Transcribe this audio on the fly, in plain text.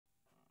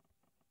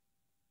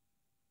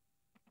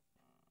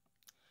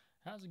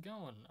How's it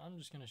going? I'm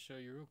just going to show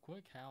you real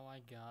quick how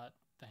I got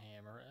the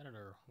Hammer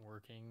editor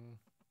working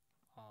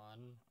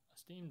on a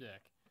Steam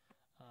Deck.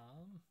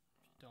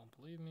 If you don't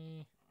believe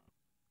me,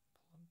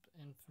 pull up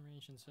the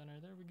Information Center.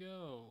 There we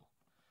go.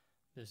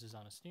 This is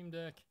on a Steam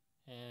Deck,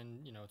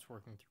 and it's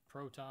working through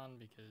Proton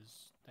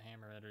because the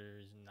Hammer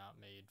editor is not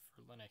made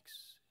for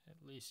Linux,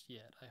 at least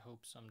yet. I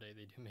hope someday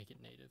they do make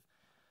it native.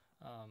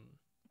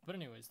 But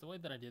anyways, the way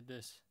that I did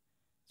this,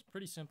 it's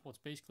pretty simple. It's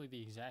basically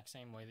the exact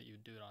same way that you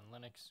would do it on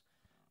Linux.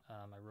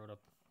 I wrote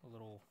up a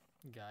little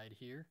guide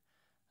here,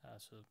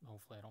 so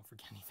hopefully I don't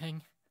forget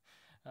anything.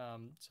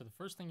 So the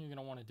first thing you're going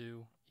to want to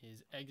do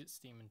is exit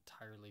Steam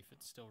entirely if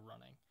it's still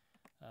running.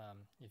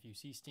 If you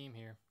see Steam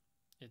here,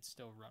 it's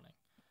still running.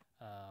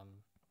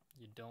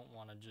 You don't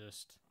want to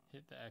just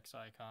hit the X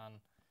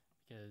icon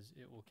because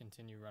it will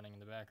continue running in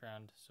the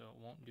background, so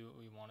it won't do what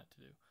we want it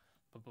to do.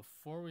 But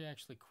before we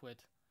actually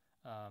quit,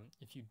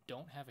 if you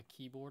don't have a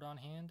keyboard on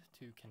hand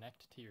to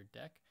connect to your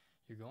deck,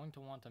 you're going to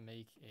want to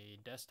make a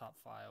desktop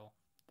file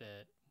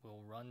that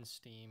will run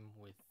Steam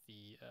with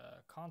the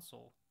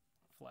console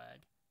flag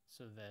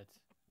so that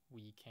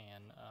we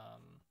can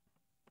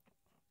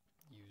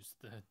use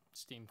the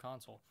Steam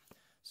console.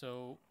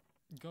 So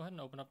go ahead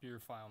and open up your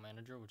file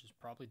manager, which is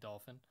probably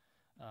Dolphin.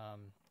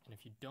 And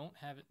if you don't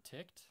have it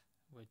ticked,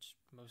 which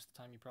most of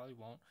the time you probably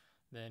won't,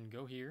 then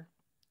go here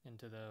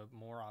into the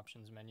More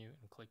Options menu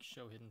and click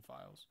Show Hidden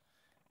Files.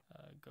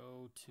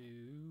 Go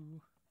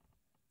to,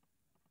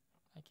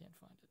 I can't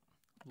find it,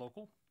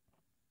 Local,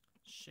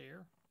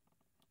 Share,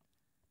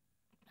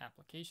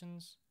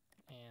 Applications,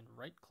 and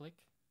right click,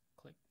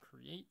 click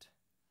Create,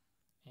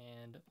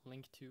 and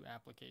Link to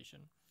Application.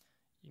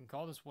 You can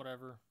call this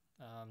whatever.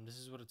 This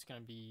is what it's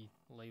going to be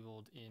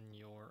labeled in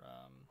your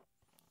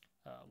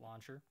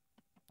launcher,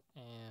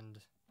 and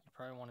you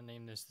probably want to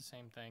name this the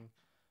same thing.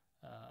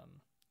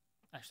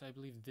 Actually, I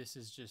believe this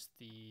is just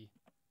the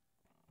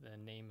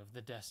name of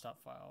the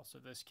desktop file, so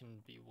this can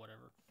be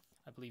whatever.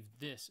 I believe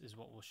this is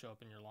what will show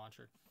up in your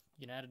launcher.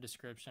 You can add a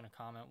description, a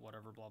comment,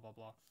 whatever, blah, blah,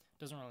 blah.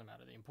 Doesn't really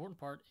matter. The important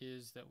part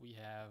is that we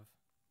have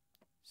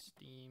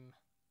Steam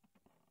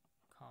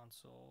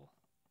console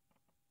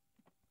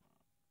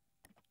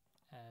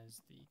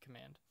as the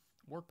command.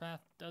 Work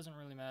path doesn't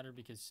really matter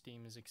because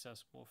Steam is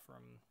accessible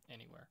from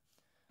anywhere.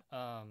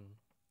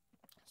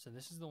 So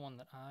this is the one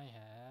that I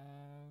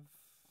have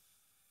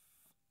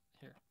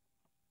here.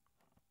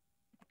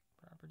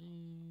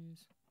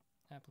 Properties,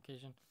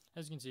 application.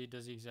 As you can see, it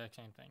does the exact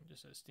same thing.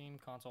 Just says Steam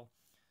console.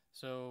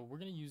 So we're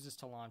going to use this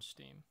to launch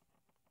Steam.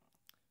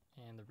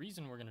 And the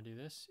reason we're going to do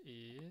this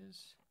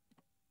is,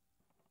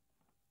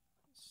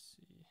 let's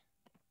see.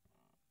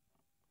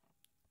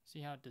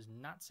 See how it does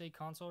not say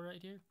console right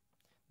here?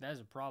 That is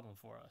a problem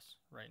for us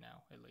right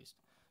now, at least.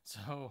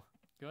 So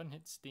go ahead and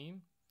hit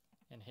Steam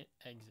and hit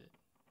exit.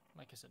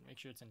 Like I said, make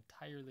sure it's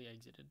entirely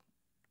exited.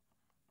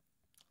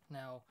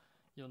 Now,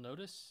 you'll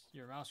notice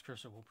your mouse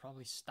cursor will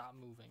probably stop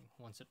moving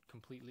once it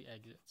completely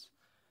exits.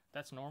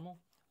 That's normal.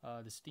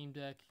 The Steam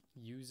Deck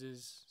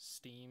uses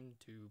Steam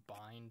to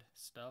bind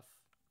stuff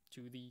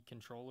to the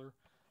controller.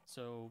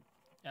 So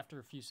after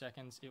a few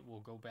seconds, it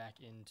will go back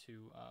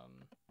into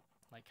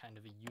like kind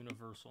of a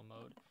universal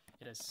mode.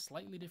 It has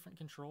slightly different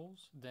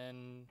controls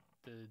than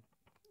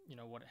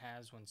what it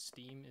has when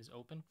Steam is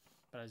open.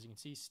 But as you can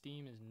see,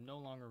 Steam is no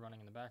longer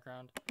running in the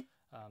background.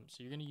 So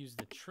you're going to use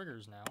the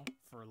triggers now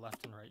for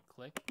left and right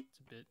click. It's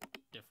a bit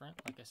different,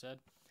 like I said.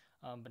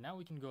 But now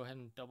we can go ahead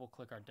and double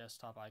click our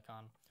desktop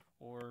icon,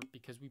 or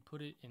because we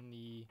put it in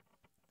the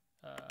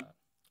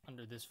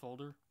under this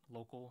folder,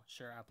 Local,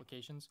 Share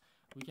Applications,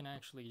 we can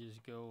actually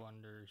just go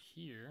under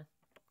here.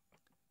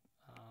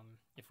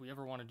 If we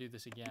ever want to do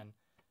this again,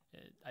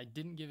 I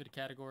didn't give it a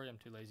category. I'm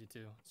too lazy to.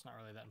 It's not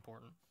really that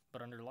important.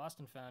 But under Lost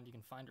and Found, you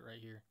can find it right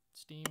here,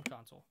 Steam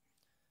console.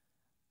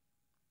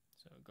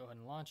 So go ahead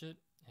and launch it,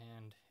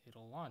 and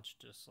it'll launch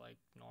just like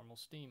normal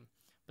Steam.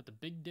 But the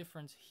big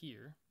difference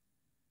here,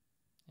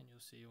 and you'll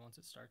see once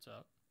it starts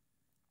up,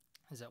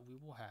 is that we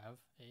will have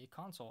a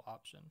console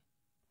option.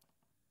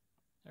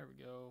 There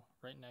we go,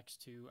 right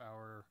next to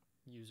our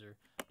user,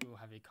 we will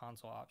have a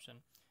console option.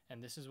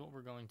 And this is what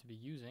we're going to be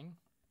using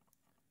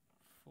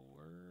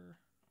for,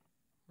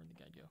 where'd the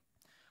guide go?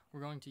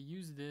 We're going to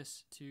use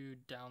this to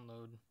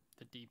download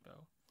the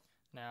depot.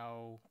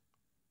 Now,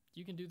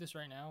 you can do this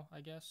right now,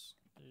 I guess.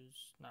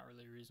 There's not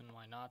really a reason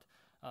why not.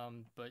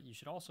 But you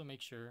should also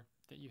make sure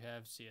that you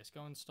have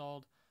CSGO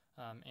installed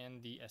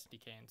and the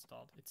SDK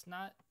installed. It's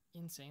not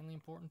insanely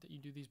important that you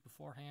do these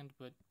beforehand,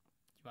 but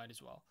you might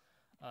as well.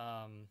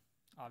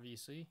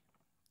 Obviously,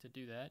 to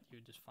do that, you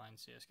would just find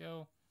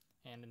CSGO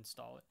and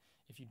install it.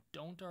 If you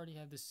don't already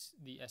have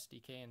the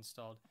SDK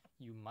installed,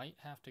 you might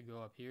have to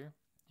go up here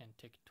and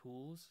tick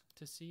Tools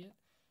to see it.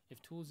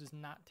 If Tools is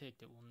not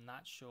ticked, it will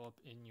not show up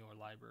in your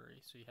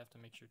library. So you have to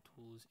make sure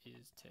Tools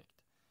is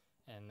ticked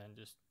and then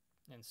just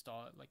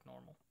install it like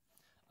normal.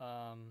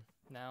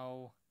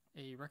 Now,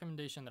 a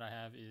recommendation that I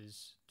have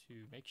is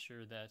to make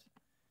sure that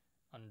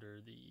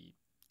under the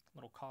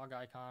little cog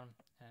icon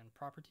and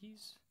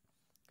properties,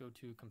 go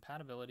to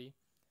compatibility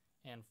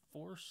and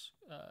force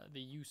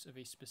the use of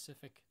a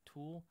specific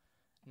tool.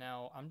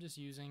 Now, I'm just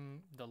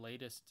using the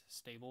latest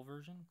stable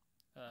version,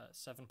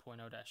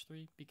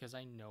 7.0-3, because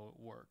I know it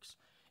works.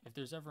 If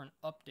there's ever an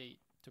update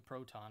to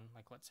Proton,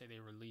 like let's say they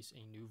release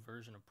a new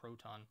version of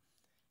Proton,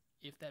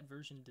 if that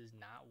version does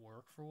not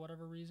work for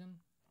whatever reason,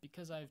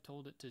 because I've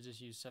told it to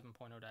just use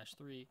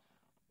 7.0-3,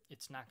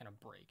 it's not going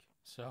to break.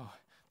 So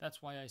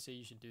that's why I say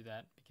you should do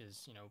that,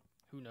 because, you know,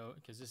 who knows,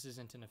 because this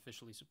isn't an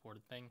officially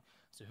supported thing,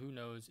 so who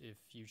knows if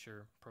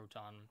future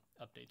Proton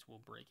updates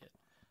will break it.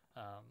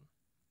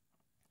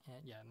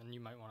 And yeah, and then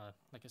you might want to,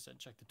 like I said,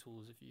 check the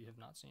tools if you have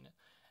not seen it.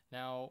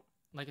 Now,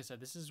 like I said,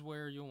 this is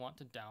where you'll want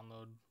to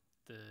download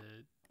the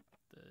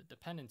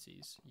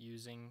dependencies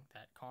using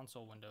that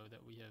console window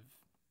that we have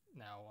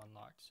now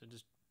unlocked. So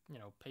just, you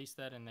know, paste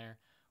that in there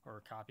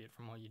or copy it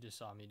from what you just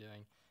saw me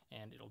doing,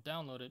 and it'll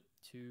download it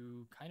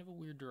to kind of a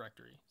weird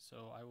directory.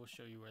 So I will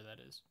show you where that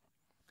is.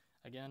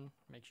 Again,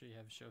 make sure you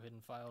have show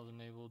hidden files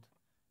enabled.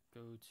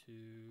 Go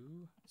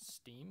to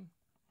Steam,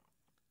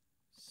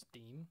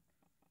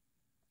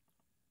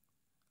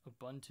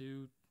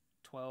 Ubuntu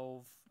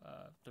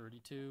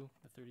 12.32,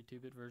 the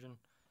 32-bit version.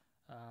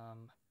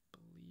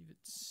 Believe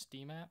it's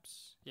Steam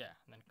apps. Yeah,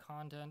 and then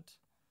content,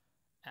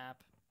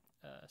 app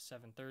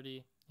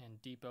 730,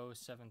 and depot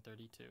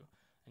 732.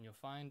 And you'll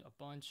find a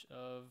bunch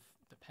of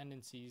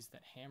dependencies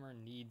that Hammer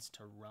needs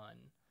to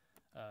run.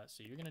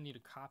 So you're going to need to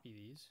copy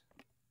these.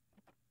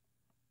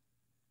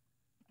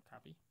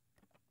 Copy.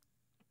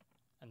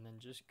 And then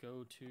just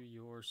go to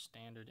your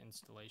standard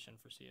installation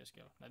for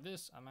CSGO. Now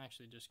this, I'm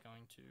actually just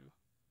going to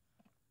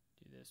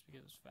do this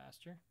because it's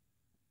faster.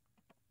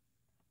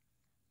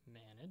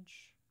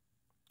 Manage.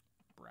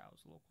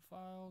 Browse local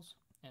files,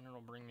 and it'll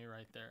bring me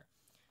right there.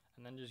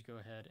 And then just go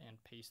ahead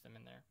and paste them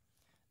in there.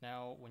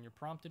 Now, when you're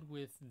prompted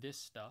with this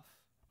stuff,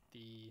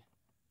 the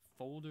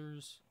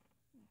folders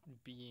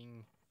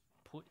being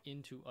put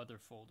into other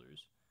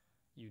folders,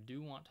 you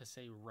do want to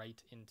say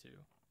write into.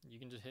 You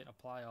can just hit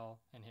apply all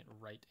and hit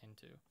write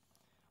into.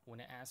 When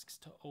it asks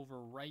to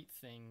overwrite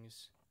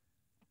things,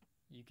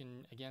 you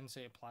can again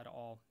say apply to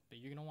all, but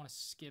you're going to want to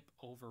skip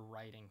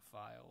overwriting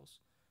files.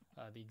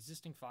 The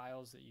existing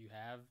files that you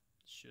have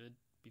should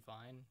be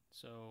fine,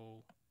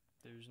 so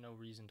there's no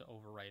reason to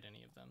overwrite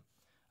any of them.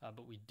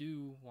 But we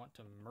do want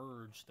to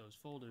merge those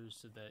folders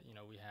so that, you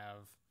know, we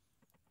have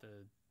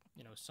the,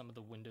 you know, some of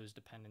the Windows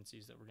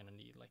dependencies that we're going to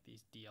need, like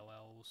these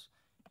DLLs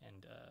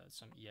and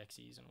some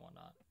EXEs and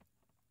whatnot.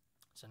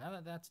 So now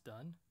that that's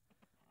done,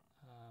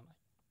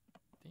 I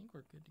think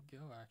we're good to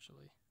go,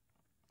 actually.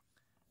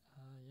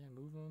 Yeah,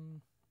 move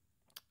them.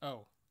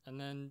 Oh, and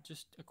then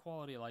just a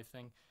quality of life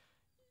thing.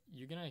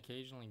 You're going to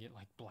occasionally get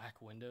like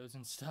black windows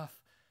and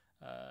stuff.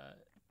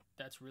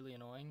 That's really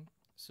annoying.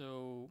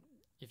 So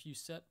if you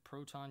set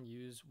Proton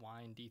use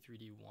Wine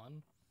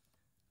D3D1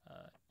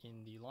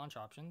 in the launch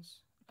options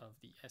of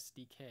the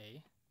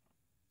SDK,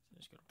 so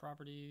just go to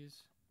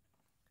properties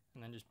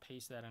and then just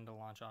paste that into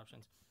launch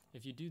options.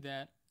 If you do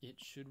that, it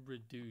should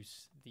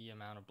reduce the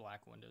amount of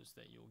black windows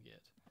that you'll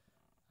get.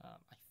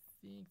 I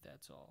think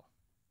that's all.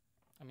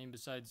 I mean,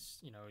 besides,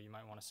 you know, you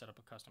might want to set up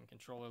a custom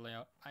controller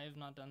layout. I have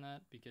not done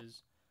that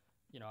because,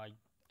 you know, I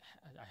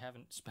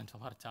haven't spent a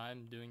lot of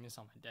time doing this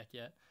on my deck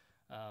yet.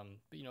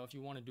 But, you know, if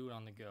you want to do it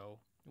on the go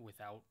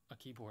without a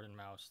keyboard and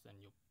mouse, then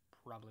you'll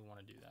probably want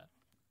to do that.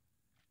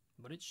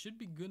 But it should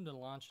be good to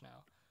launch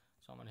now.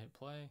 So I'm going to hit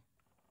play.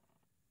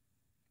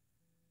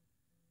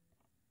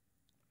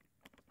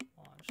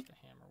 Launch the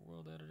Hammer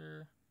World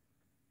Editor.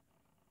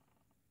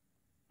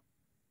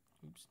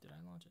 Oops, did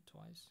I launch it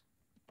twice?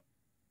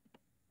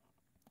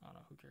 I don't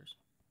know, who cares?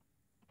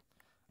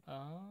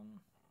 Let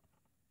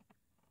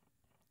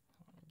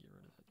me get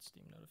rid of that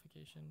Steam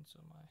notification so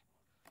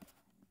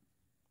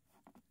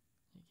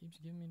it keeps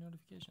giving me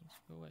notifications.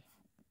 Go away.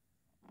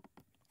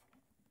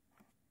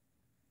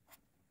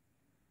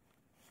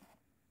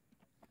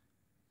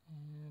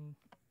 And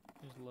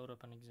just load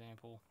up an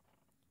example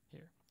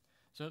here.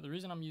 So the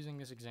reason I'm using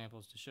this example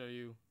is to show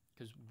you,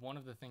 because one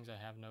of the things I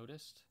have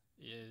noticed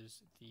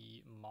is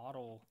the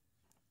model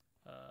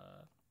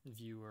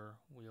viewer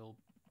will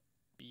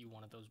be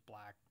one of those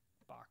black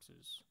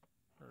boxes,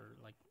 or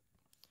like,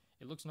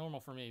 it looks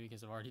normal for me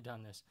because I've already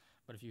done this,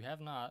 but if you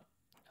have not,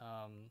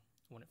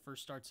 when it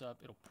first starts up,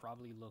 it'll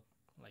probably look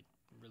like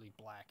really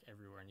black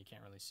everywhere and you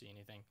can't really see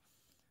anything.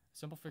 A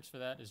simple fix for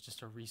that is just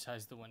to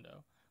resize the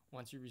window.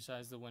 Once you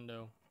resize the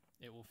window,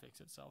 it will fix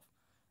itself.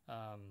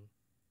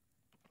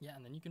 Yeah,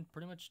 and then you can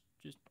pretty much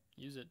just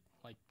use it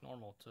like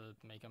normal to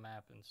make a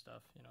map and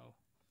stuff, you know.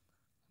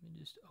 Let me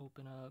just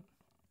open up,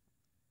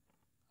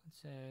 let's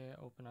say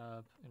open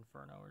up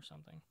Inferno or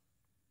something.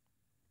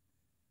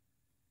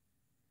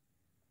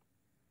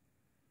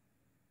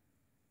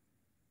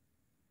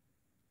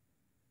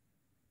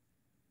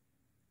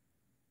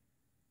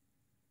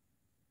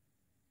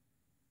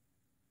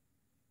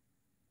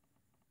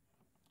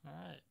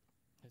 Alright,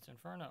 it's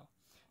Inferno.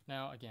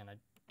 Now, again, I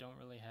don't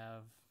really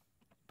have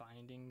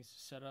bindings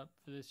set up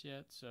for this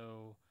yet,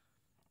 so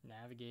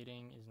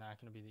navigating is not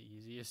going to be the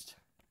easiest.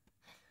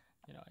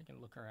 You know, I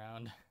can look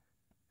around.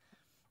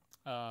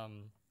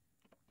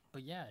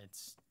 But yeah,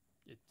 it's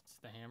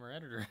the Hammer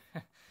editor,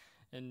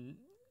 and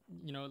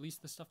you know, at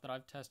least the stuff that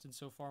I've tested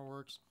so far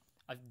works.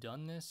 I've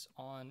done this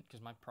on,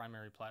 because my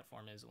primary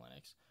platform is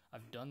Linux.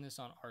 I've done this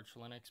on Arch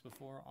Linux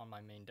before on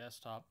my main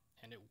desktop,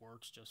 and it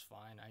works just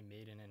fine. I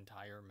made an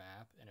entire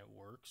map, and it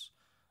works.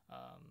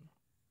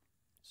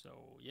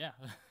 So yeah,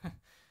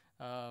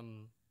 I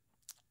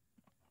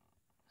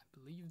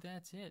believe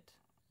that's it.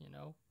 You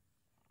know,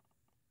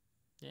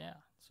 yeah.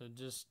 So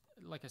just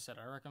like I said,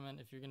 I recommend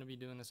if you're gonna be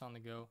doing this on the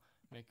go,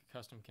 make a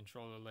custom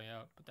controller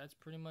layout. But that's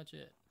pretty much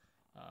it.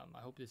 I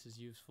hope this is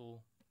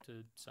useful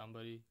to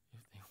somebody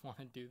if they want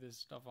to do this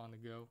stuff on the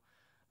go.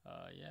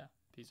 Yeah,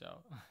 peace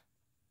out.